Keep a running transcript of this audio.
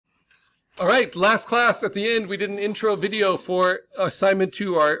All right, last class. At the end, we did an intro video for assignment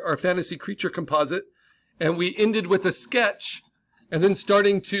 2, our fantasy creature composite. And we ended with a sketch, and then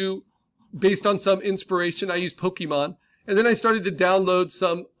starting to, based on some inspiration, I used Pokemon. And then I started to download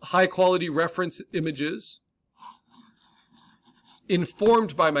some high-quality reference images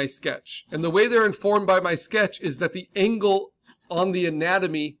informed by my sketch. And the way they're informed by my sketch is that the angle on the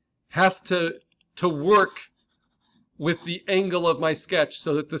anatomy has to work with the angle of my sketch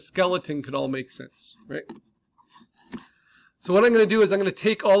so that the skeleton can all make sense, right? So what I'm going to do is I'm going to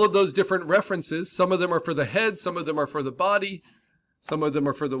take all of those different references. Some of them are for the head, some of them are for the body, some of them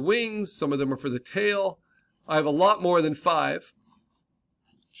are for the wings, some of them are for the tail. I have a lot more than 5.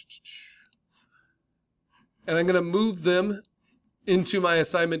 And I'm going to move them into my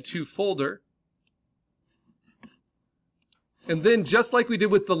assignment 2 folder. And then just like we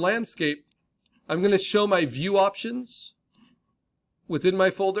did with the landscape, I'm going to show my view options within my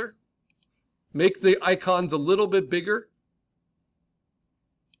folder. Make the icons a little bit bigger.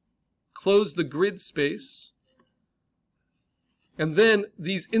 Close the grid space. And then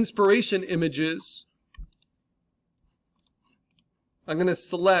these inspiration images, I'm going to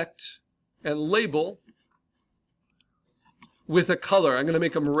select and label with a color. I'm going to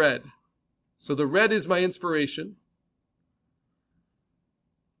make them red. So the red is my inspiration.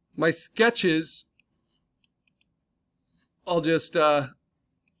 My sketches, I'll just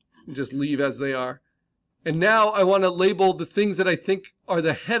leave as they are. And now I want to label the things that I think are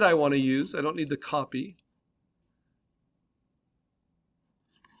the head I want to use. I don't need the copy.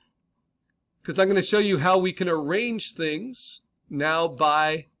 Because I'm going to show you how we can arrange things now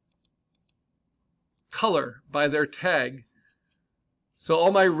by color, by their tag. So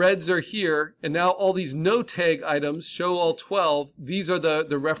all my reds are here, and now all these no tag items, show all 12, these are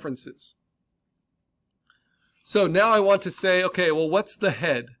the references. So now I want to say, okay, well, what's the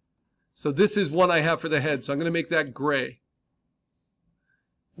head? So this is one I have for the head, so I'm going to make that gray.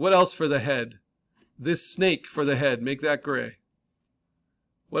 What else for the head? This snake for the head, make that gray.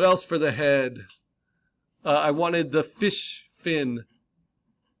 What else for the head? I wanted the fish fin.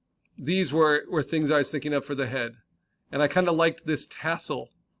 These were things I was thinking of for the head. And I kind of liked this tassel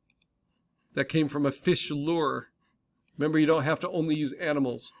that came from a fish lure. Remember, you don't have to only use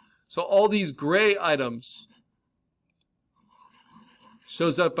animals. So all these gray items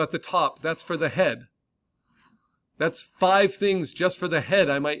shows up at the top. That's for the head. That's 5 things just for the head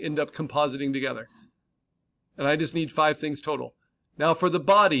I might end up compositing together. And I just need 5 things total. Now for the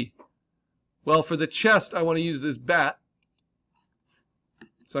body, well, for the chest, I want to use this bat.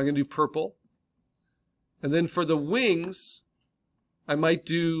 So I'm going to do purple. And then for the wings, I might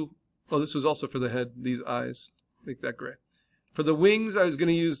do, oh, this was also for the head, these eyes. Make that gray. For the wings, I was going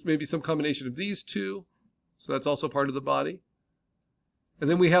to use maybe some combination of these 2. So that's also part of the body. And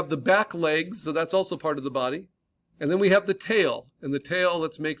then we have the back legs, so that's also part of the body. And then we have the tail. And the tail,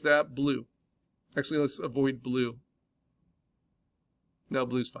 let's make that blue. Actually, let's avoid blue. No,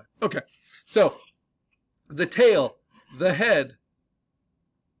 blue's fine. Okay, so the tail, the head,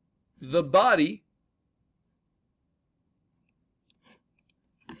 the body,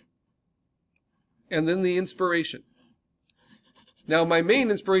 and then the inspiration. Now my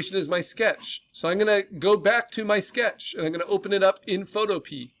main inspiration is my sketch. So I'm going to go back to my sketch and I'm going to open it up in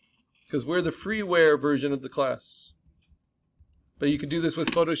Photopea because we're the freeware version of the class. But you can do this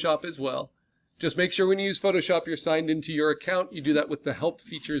with Photoshop as well. Just make sure when you use Photoshop you're signed into your account. You do that with the help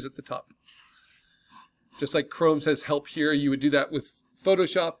features at the top. Just like Chrome says help here, you would do that with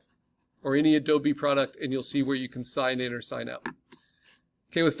Photoshop or any Adobe product and you'll see where you can sign in or sign out.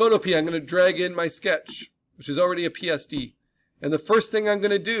 Okay, with Photopea, I'm going to drag in my sketch, which is already a PSD. And the first thing I'm going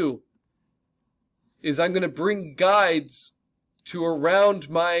to do is I'm going to bring guides to around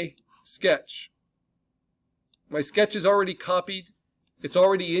my sketch. My sketch is already copied. It's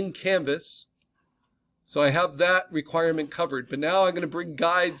already in Canvas. So I have that requirement covered. But now I'm going to bring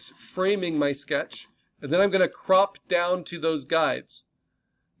guides framing my sketch. And then I'm going to crop down to those guides.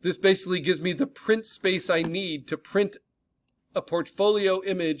 This basically gives me the print space I need to print a portfolio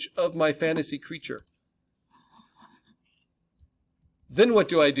image of my fantasy creature. Then what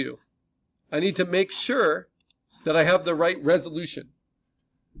do? I need to make sure that I have the right resolution.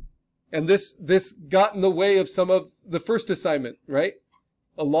 And this got in the way of some of the first assignment, right?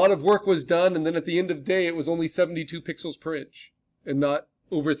 A lot of work was done, and then at the end of the day, it was only 72 pixels per inch and not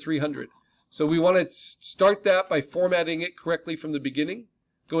over 300. So we want to start that by formatting it correctly from the beginning,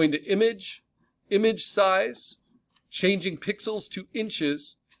 going to image, image size, changing pixels to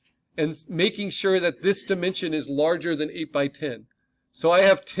inches, and making sure that this dimension is larger than 8 by 10. So I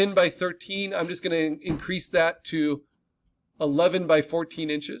have 10 by 13. I'm just going to increase that to 11 by 14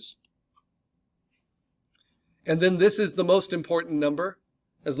 inches. And then this is the most important number.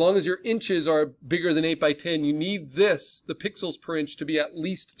 As long as your inches are bigger than 8 by 10, you need this, the pixels per inch, to be at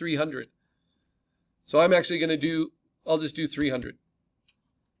least 300. So I'm actually going to do, I'll just do 300.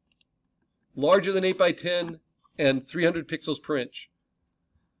 Larger than 8 by 10 and 300 pixels per inch.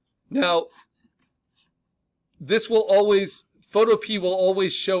 Now, this will always, Photopea will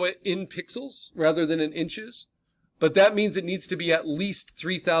always show it in pixels rather than in inches, but that means it needs to be at least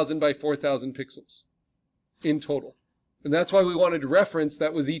 3,000 by 4,000 pixels in total. And that's why we wanted to reference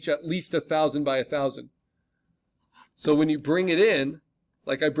that was each at least 1,000 by 1,000. So when you bring it in,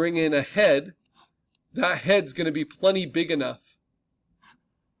 like I bring in a head, that head's going to be plenty big enough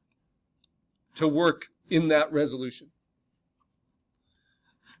to work in that resolution.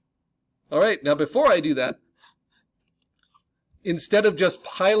 All right, now before I do that, instead of just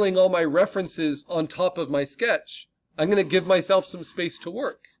piling all my references on top of my sketch, I'm going to give myself some space to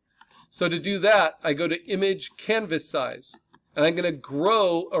work. So to do that, I go to Image Canvas Size, and I'm going to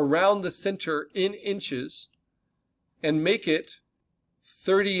grow around the center in inches and make it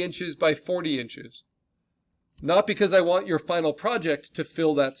 30 inches by 40 inches. Not because I want your final project to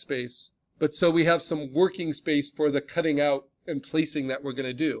fill that space, but so we have some working space for the cutting out and placing that we're going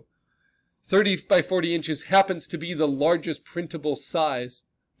to do. 30 by 40 inches happens to be the largest printable size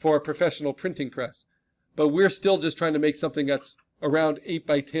for a professional printing press, but we're still just trying to make something that's around 8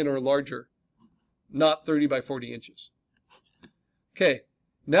 by 10 or larger, not 30 by 40 inches. Okay,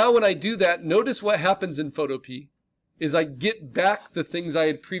 now when I do that, notice what happens in Photopea is I get back the things I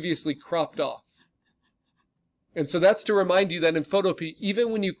had previously cropped off. And so that's to remind you that in Photopea,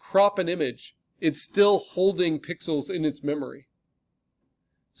 even when you crop an image, it's still holding pixels in its memory.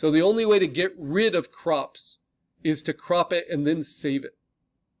 So the only way to get rid of crops is to crop it and then save it.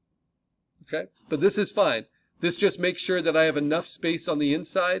 Okay, but this is fine. This just makes sure that I have enough space on the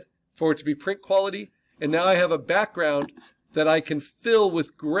inside for it to be print quality. And now I have a background that I can fill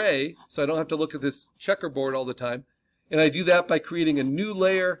with gray, so I don't have to look at this checkerboard all the time. And I do that by creating a new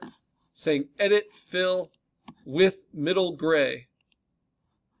layer, saying Edit Fill with Middle Gray.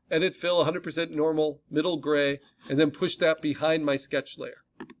 Edit Fill 100% normal, middle gray, and then push that behind my sketch layer.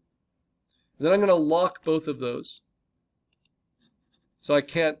 And then I'm going to lock both of those so I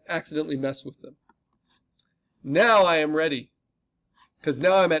can't accidentally mess with them. Now I am ready, because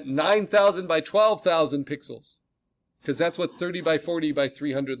now I'm at 9,000 by 12,000 pixels, because that's what 30 by 40 by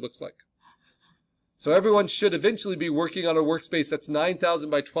 300 looks like. So everyone should eventually be working on a workspace that's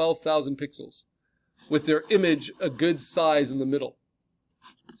 9,000 by 12,000 pixels, with their image a good size in the middle.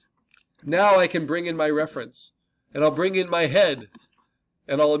 Now I can bring in my reference, and I'll bring in my head,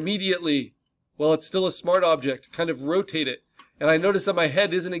 and I'll immediately, well, it's still a smart object, kind of rotate it. And I notice that my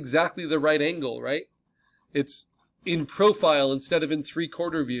head isn't exactly the right angle, right? It's in profile instead of in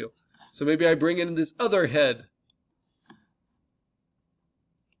 3/4 view. So maybe I bring in this other head.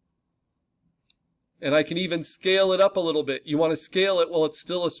 And I can even scale it up a little bit. You want to scale it while it's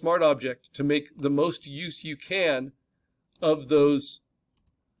still a smart object to make the most use you can of those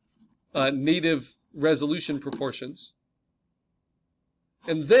native resolution proportions.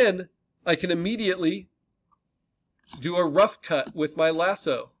 And then I can immediately do a rough cut with my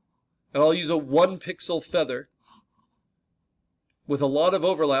lasso. And I'll use a 1 pixel feather with a lot of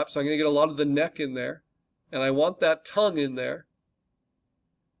overlap, so I'm going to get a lot of the neck in there. And I want that tongue in there.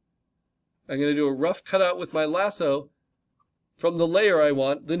 I'm going to do a rough cutout with my lasso from the layer I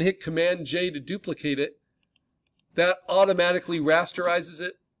want, then hit Command J to duplicate it. That automatically rasterizes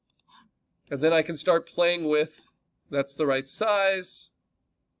it. And then I can start playing with, that's the right size.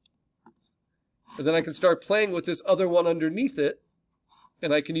 And then I can start playing with this other one underneath it.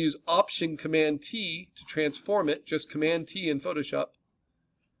 And I can use Option Command T to transform it, just Command T in Photoshop.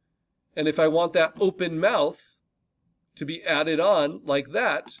 And if I want that open mouth to be added on like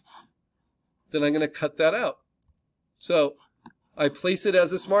that, then I'm going to cut that out. So I place it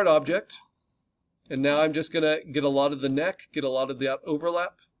as a smart object, and now I'm just going to get a lot of the neck, get a lot of that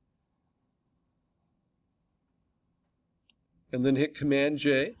overlap, and then hit Command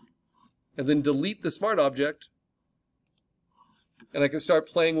J, and then delete the smart object, and I can start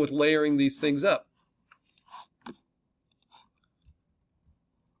playing with layering these things up.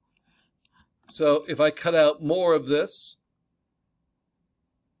 So if I cut out more of this,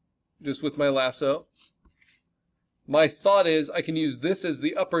 just with my lasso, my thought is I can use this as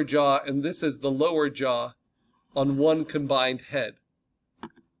the upper jaw and this as the lower jaw on one combined head.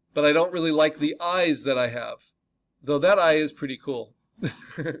 But I don't really like the eyes that I have, though that eye is pretty cool.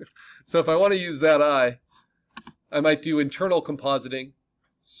 So if I want to use that eye, I might do internal compositing,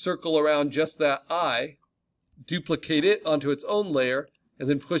 circle around just that eye, duplicate it onto its own layer, and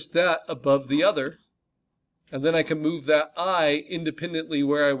then push that above the other, And then I can move that eye independently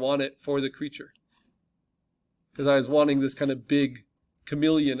where I want it for the creature. Because I was wanting this kind of big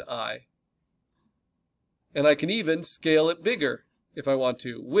chameleon eye. And I can even scale it bigger if I want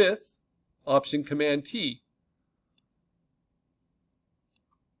to with Option Command T.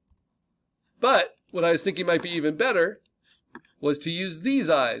 But what I was thinking might be even better was to use these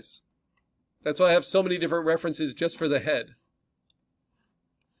eyes. That's why I have so many different references just for the head.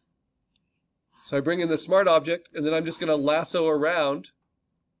 So I bring in the smart object, and then I'm just going to lasso around.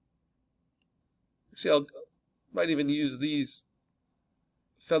 Actually, I might even use these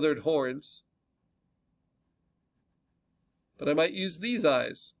feathered horns. But I might use these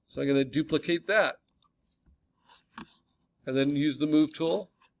eyes. So I'm going to duplicate that. And then use the Move tool.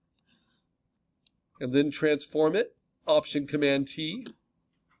 And then transform it. Option Command T.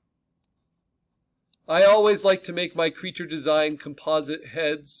 I always like to make my creature design composite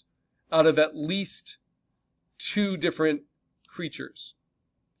heads out of at least 2 different creatures.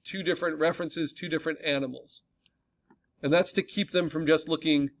 2 different references, 2 different animals. And that's to keep them from just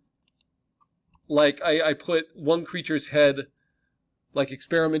looking like I put one creature's head, like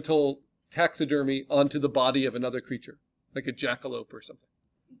experimental taxidermy, onto the body of another creature, like a jackalope or something.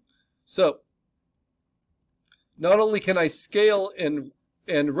 So, not only can I scale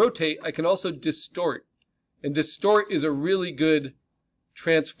and rotate, I can also distort. And distort is a really good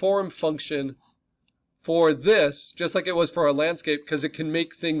transform function for this, just like it was for our landscape, because it can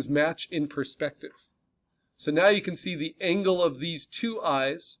make things match in perspective. So now you can see the angle of these 2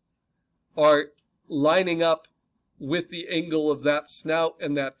 eyes are lining up with the angle of that snout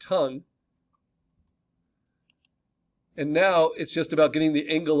and that tongue. And now it's just about getting the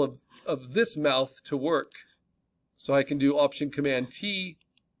angle of this mouth to work. So I can do Option Command T,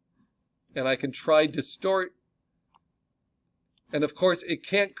 and I can try distort. And of course, it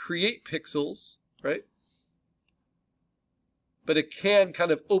can't create pixels, right? But it can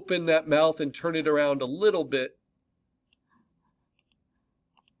kind of open that mouth and turn it around a little bit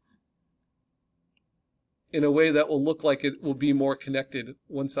in a way that will look like it will be more connected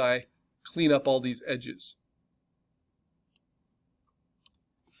once I clean up all these edges.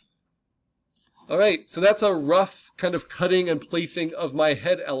 All right, so that's a rough kind of cutting and placing of my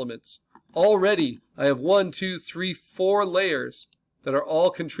head elements. Already, I have 1, 2, 3, 4 layers that are all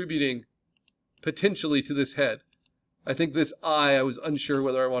contributing potentially to this head. I think this eye I was unsure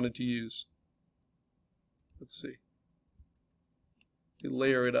whether I wanted to use. Let's see.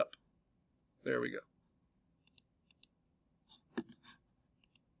 Layer it up. There we go.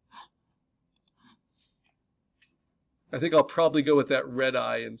 I think I'll probably go with that red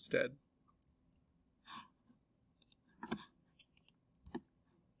eye instead.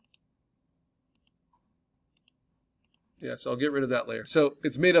 Yes, I'll get rid of that layer. So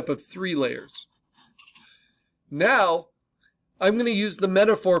it's made up of 3 layers. Now, I'm going to use the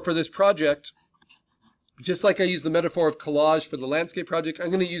metaphor for this project, just like I use the metaphor of collage for the landscape project.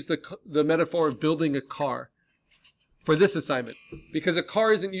 I'm going to use the metaphor of building a car for this assignment, because a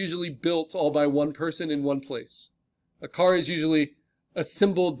car isn't usually built all by one person in one place. A car is usually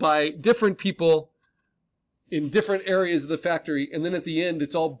assembled by different people in different areas of the factory, and then at the end,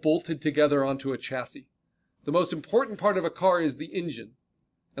 it's all bolted together onto a chassis. The most important part of a car is the engine.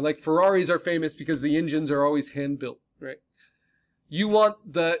 And like Ferraris are famous because the engines are always hand-built, right? You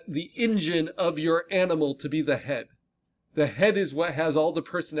want the engine of your animal to be the head. The head is what has all the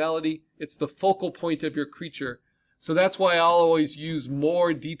personality. It's the focal point of your creature. So that's why I'll always use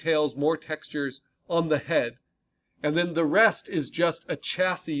more details, more textures on the head. And then the rest is just a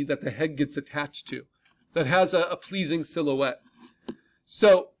chassis that the head gets attached to that has a pleasing silhouette.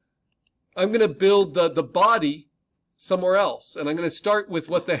 So I'm going to build the body somewhere else. And I'm going to start with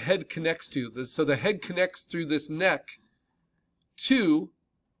what the head connects to. So the head connects through this neck to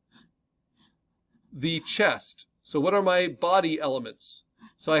the chest. So what are my body elements?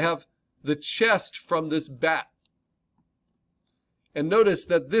 So I have the chest from this bat. And notice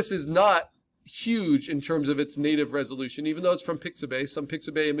that this is not huge in terms of its native resolution, even though it's from Pixabay. Some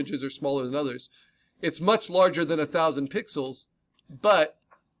Pixabay images are smaller than others. It's much larger than 1,000 pixels, but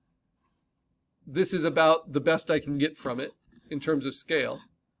this is about the best I can get from it in terms of scale.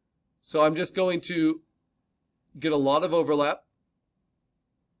 So I'm just going to get a lot of overlap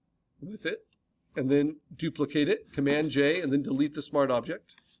with it, and then duplicate it, Command J, and then delete the smart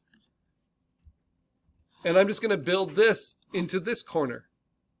object. And I'm just going to build this into this corner,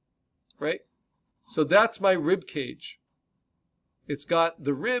 right? So that's my rib cage. It's got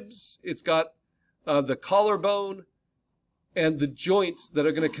the ribs, it's got the collarbone, and the joints that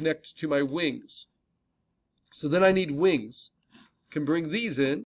are going to connect to my wings. So then I need wings. Can bring these in.